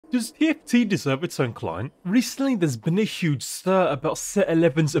Does TFT deserve its own client? Recently there's been a huge stir about Set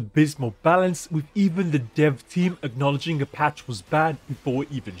 11's abysmal balance, with even the dev team acknowledging a patch was bad before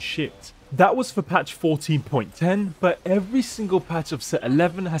it even shipped. That was for patch 14.10, but every single patch of Set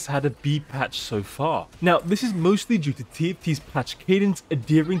 11 has had a B patch so far. Now this is mostly due to TFT's patch cadence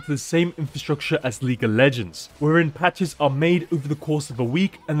adhering to the same infrastructure as League of Legends, wherein patches are made over the course of a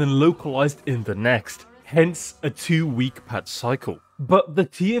week and then localized in the next, hence a 2-week patch cycle. But the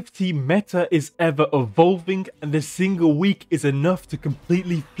TFT meta is ever evolving, and a single week is enough to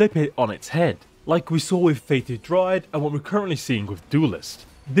completely flip it on its head, like we saw with Fated Dryad and what we're currently seeing with Duelist.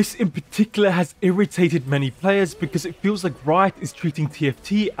 This in particular has irritated many players because it feels like Riot is treating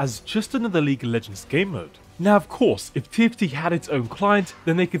TFT as just another League of Legends game mode. Now of course, if TFT had its own client,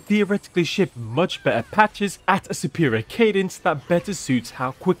 then they could theoretically ship much better patches at a superior cadence that better suits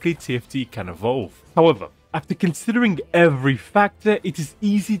how quickly TFT can evolve. However, after considering every factor, it is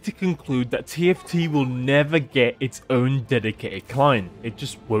easy to conclude that TFT will never get its own dedicated client. It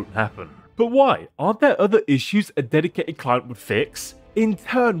just won't happen. But why? Aren't there other issues a dedicated client would fix? In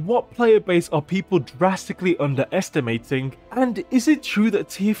turn, what player base are people drastically underestimating? And is it true that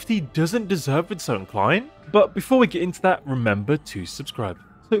TFT doesn't deserve its own client? But before we get into that, remember to subscribe.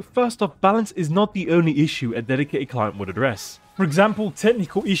 So first off, balance is not the only issue a dedicated client would address. For example,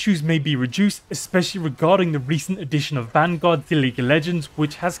 technical issues may be reduced, especially regarding the recent addition of Vanguard to League of Legends,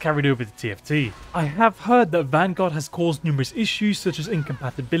 which has carried over to TFT. I have heard that Vanguard has caused numerous issues such as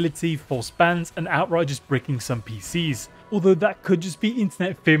incompatibility, false bans, and outright just breaking some PCs, although that could just be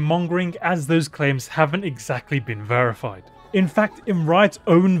internet fear-mongering, as those claims haven't exactly been verified. In fact, in Riot's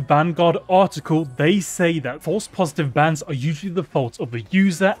own Vanguard article, they say that false positive bans are usually the fault of the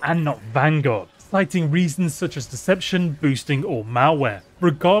user and not Vanguard, citing reasons such as deception, boosting, or malware.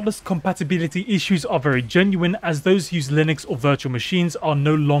 Regardless, compatibility issues are very genuine, as those who use Linux or virtual machines are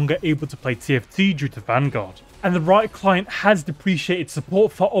no longer able to play TFT due to Vanguard. And the Riot client has depreciated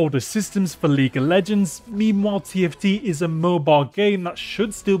support for older systems for League of Legends. Meanwhile, TFT is a mobile game that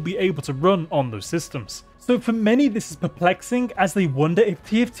should still be able to run on those systems. So for many this is perplexing, as they wonder if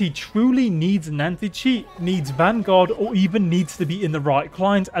TFT truly needs an anti-cheat, needs Vanguard, or even needs to be in the right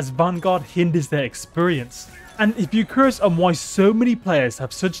client, as Vanguard hinders their experience. And if you're curious on why so many players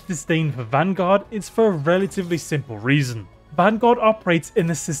have such disdain for Vanguard, it's for a relatively simple reason. Vanguard operates in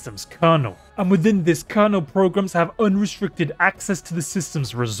the system's kernel, and within this kernel, programs have unrestricted access to the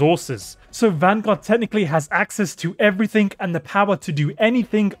system's resources. So Vanguard technically has access to everything and the power to do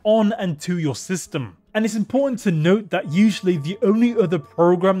anything on and to your system. And it's important to note that usually the only other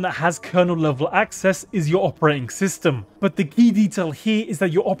program that has kernel level access is your operating system. But the key detail here is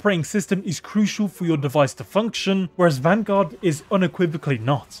that your operating system is crucial for your device to function, whereas Vanguard is unequivocally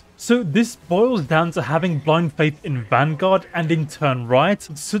not. So this boils down to having blind faith in Vanguard, and in turn Riot,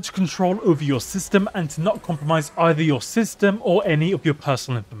 such control over your system and to not compromise either your system or any of your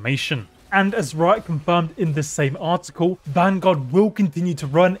personal information. And as Riot confirmed in the same article, Vanguard will continue to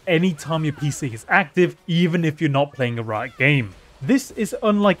run anytime your PC is active, even if you're not playing a Riot game. This is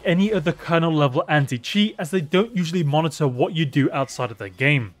unlike any other kernel level anti-cheat, as they don't usually monitor what you do outside of their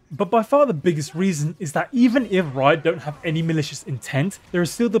game. But by far the biggest reason is that even if Riot don't have any malicious intent, there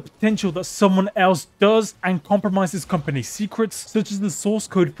is still the potential that someone else does and compromises company secrets, such as the source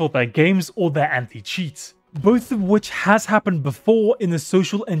code for their games or their anti-cheat. Both of which has happened before in the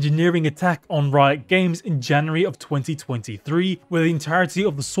social engineering attack on Riot Games in January of 2023, where the entirety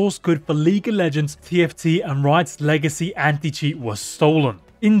of the source code for League of Legends, TFT, and Riot's legacy anti-cheat was stolen.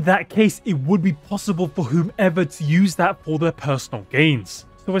 In that case, it would be possible for whomever to use that for their personal gains.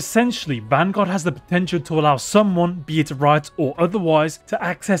 So essentially, Vanguard has the potential to allow someone, be it Riot or otherwise, to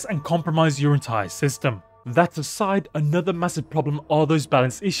access and compromise your entire system. That aside, another massive problem are those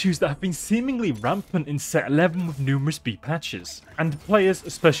balance issues that have been seemingly rampant in Set 11 with numerous B patches. And players,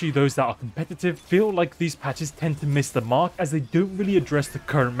 especially those that are competitive, feel like these patches tend to miss the mark, as they don't really address the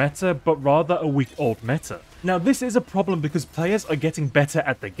current meta, but rather a week-old meta. Now this is a problem because players are getting better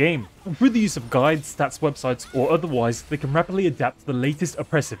at the game, and through the use of guides, stats websites, or otherwise, they can rapidly adapt to the latest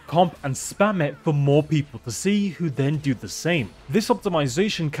oppressive comp and spam it for more people to see, who then do the same. This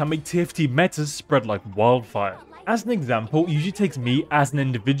optimization can make TFT metas spread like wildfire. As an example, it usually takes me as an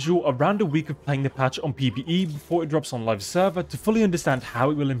individual around a week of playing the patch on PvE before it drops on live server to fully understand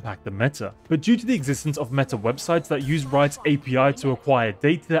how it will impact the meta. But due to the existence of meta websites that use Riot's API to acquire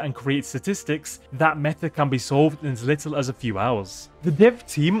data and create statistics, that meta can be solved in as little as a few hours. The dev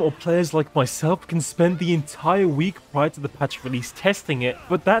team or players like myself can spend the entire week prior to the patch release testing it,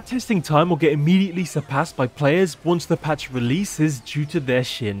 but that testing time will get immediately surpassed by players once the patch releases due to their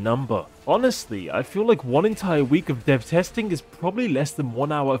sheer number. Honestly, I feel like one entire week of dev testing is probably less than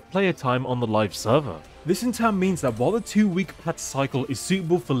 1 hour of player time on the live server. This in turn means that while the 2-week patch cycle is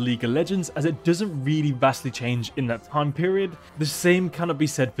suitable for League of Legends as it doesn't really vastly change in that time period, the same cannot be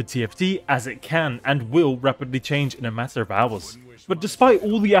said for TFT as it can and will rapidly change in a matter of hours. But despite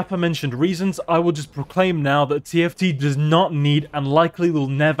all the aforementioned reasons, I will just proclaim now that TFT does not need and likely will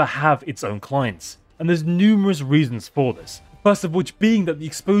never have its own clients. And there's numerous reasons for this. First of which being that the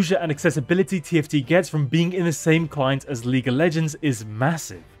exposure and accessibility TFT gets from being in the same client as League of Legends is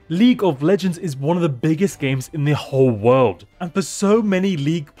massive. League of Legends is one of the biggest games in the whole world, and for so many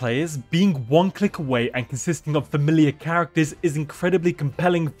League players, being one click away and consisting of familiar characters is incredibly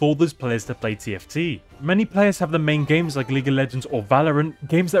compelling for those players to play TFT. Many players have the main games like League of Legends or Valorant,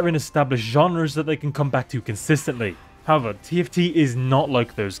 games that are in established genres that they can come back to consistently. However, TFT is not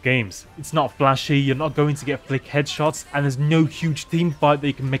like those games. It's not flashy, you're not going to get flick headshots, and there's no huge team fight that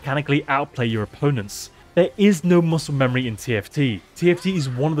you can mechanically outplay your opponents. There is no muscle memory in TFT. TFT is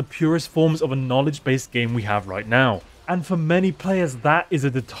one of the purest forms of a knowledge-based game we have right now. And for many players, that is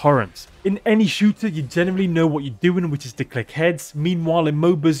a deterrent. In any shooter, you generally know what you're doing, which is to click heads. Meanwhile, in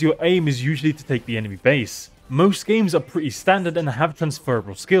MOBAs, your aim is usually to take the enemy base. Most games are pretty standard and have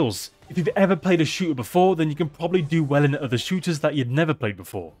transferable skills. If you've ever played a shooter before, then you can probably do well in other shooters that you'd never played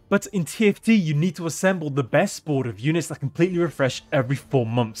before. But in TFT, you need to assemble the best board of units that completely refresh every 4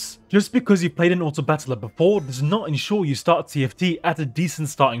 months. Just because you played an auto battler before does not ensure you start TFT at a decent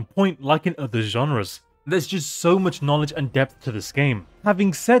starting point like in other genres. There's just so much knowledge and depth to this game.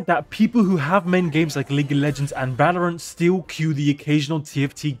 Having said that, people who have main games like League of Legends and Valorant still queue the occasional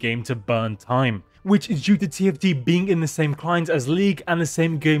TFT game to burn time, which is due to TFT being in the same client as League and the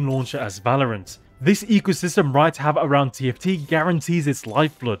same game launcher as Valorant. This ecosystem Riot have around TFT guarantees its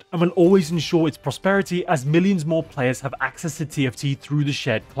lifeblood and will always ensure its prosperity as millions more players have access to TFT through the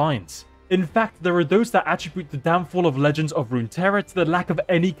shared clients. In fact, there are those that attribute the downfall of Legends of Runeterra to the lack of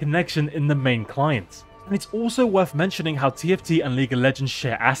any connection in the main client. And it's also worth mentioning how TFT and League of Legends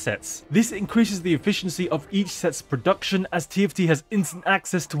share assets. This increases the efficiency of each set's production as TFT has instant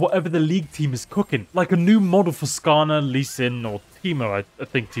access to whatever the League team is cooking, like a new model for Skarner, Lee Sin, or Teemo. I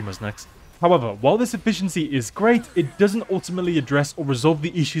think Teemo's next. However, while this efficiency is great, it doesn't ultimately address or resolve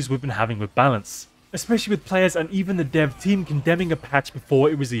the issues we've been having with balance, especially with players and even the dev team condemning a patch before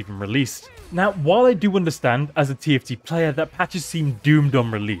it was even released. Now, while I do understand as a TFT player that patches seem doomed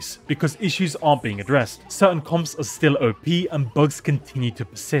on release because issues aren't being addressed, certain comps are still OP and bugs continue to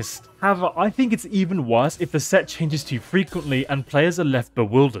persist. However, I think it's even worse if the set changes too frequently and players are left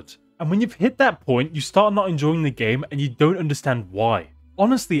bewildered. And when you've hit that point, you start not enjoying the game and you don't understand why.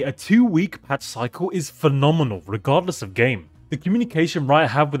 Honestly, a 2-week patch cycle is phenomenal regardless of game. The communication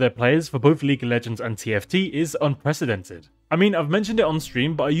Riot have with their players for both League of Legends and TFT is unprecedented. I mean, I've mentioned it on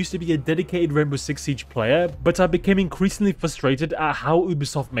stream, but I used to be a dedicated Rainbow Six Siege player, but I became increasingly frustrated at how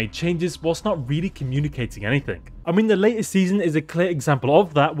Ubisoft made changes whilst not really communicating anything. I mean, the latest season is a clear example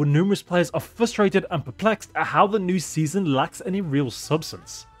of that, where numerous players are frustrated and perplexed at how the new season lacks any real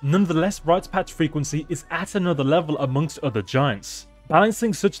substance. Nonetheless, Riot's patch frequency is at another level amongst other giants.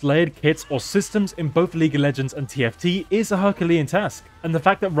 Balancing such layered kits or systems in both League of Legends and TFT is a Herculean task, and the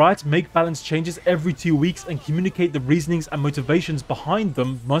fact that Riot make balance changes every 2 weeks and communicate the reasonings and motivations behind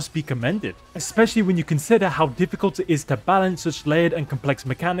them must be commended, especially when you consider how difficult it is to balance such layered and complex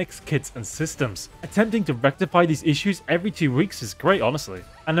mechanics, kits and systems. Attempting to rectify these issues every 2 weeks is great, honestly.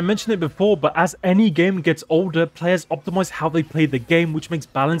 And I mentioned it before, but as any game gets older, players optimize how they play the game, which makes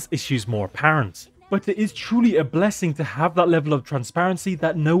balance issues more apparent. But it is truly a blessing to have that level of transparency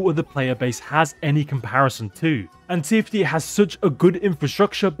that no other player base has any comparison to. And TFT has such a good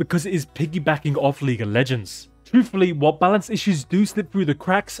infrastructure because it is piggybacking off League of Legends. Truthfully, while balance issues do slip through the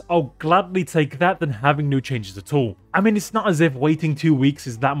cracks, I'll gladly take that than having no changes at all. I mean, it's not as if waiting 2 weeks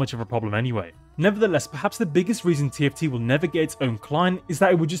is that much of a problem anyway. Nevertheless, perhaps the biggest reason TFT will never get its own client is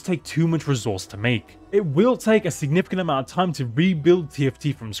that it would just take too much resource to make. It will take a significant amount of time to rebuild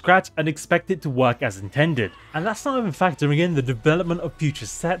TFT from scratch and expect it to work as intended. And that's not even factoring in the development of future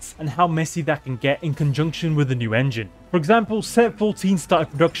sets and how messy that can get in conjunction with the new engine. For example, Set 14 started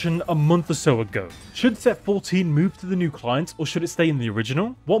production a month or so ago. Should Set 14 move to the new client or should it stay in the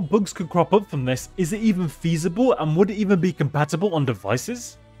original? What bugs could crop up from this? Is it even feasible and would it even be compatible on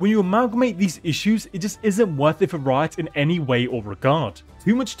devices? When you amalgamate these issues, it just isn't worth it for Riot in any way or regard.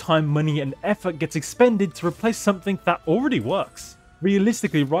 Too much time, money and effort gets expended to replace something that already works.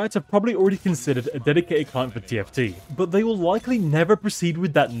 Realistically, Riot have probably already considered a dedicated client for TFT, but they will likely never proceed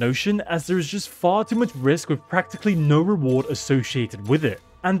with that notion as there is just far too much risk with practically no reward associated with it.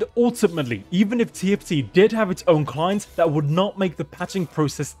 And ultimately, even if TFT did have its own client, that would not make the patching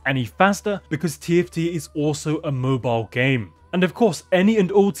process any faster because TFT is also a mobile game. And of course, any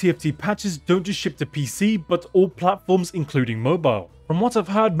and all TFT patches don't just ship to PC, but all platforms including mobile. From what I've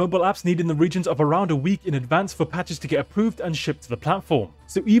heard, mobile apps need in the regions of around a week in advance for patches to get approved and shipped to the platform.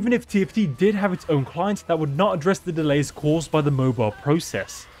 So even if TFT did have its own client, that would not address the delays caused by the mobile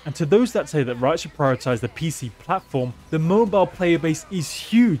process. And to those that say that Riot should prioritize the PC platform, the mobile player base is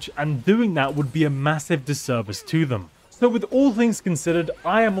huge, and doing that would be a massive disservice to them. So with all things considered,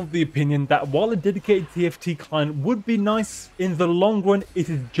 I am of the opinion that while a dedicated TFT client would be nice, in the long run it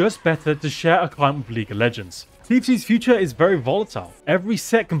is just better to share a client with League of Legends. TFT's future is very volatile. Every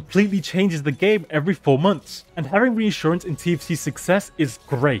set completely changes the game every 4 months, and having reassurance in TFT's success is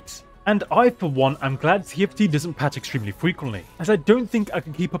great. And I, for one, am glad TFT doesn't patch extremely frequently, as I don't think I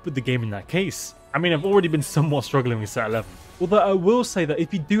can keep up with the game in that case. I mean, I've already been somewhat struggling with set 11. Although I will say that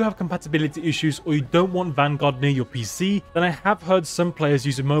if you do have compatibility issues or you don't want Vanguard near your PC, then I have heard some players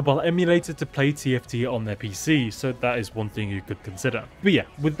use a mobile emulator to play TFT on their PC, so that is one thing you could consider. But yeah,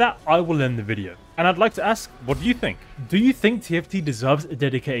 with that, I will end the video. And I'd like to ask, what do you think? Do you think TFT deserves a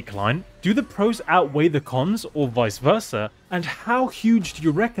dedicated client? Do the pros outweigh the cons or vice versa? And how huge do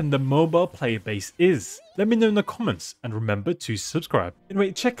you reckon the mobile player base is? Let me know in the comments, and remember to subscribe.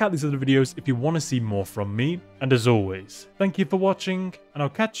 Anyway, check out these other videos if you want to see more from me. And as always, thank you for watching, and I'll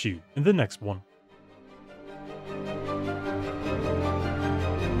catch you in the next one.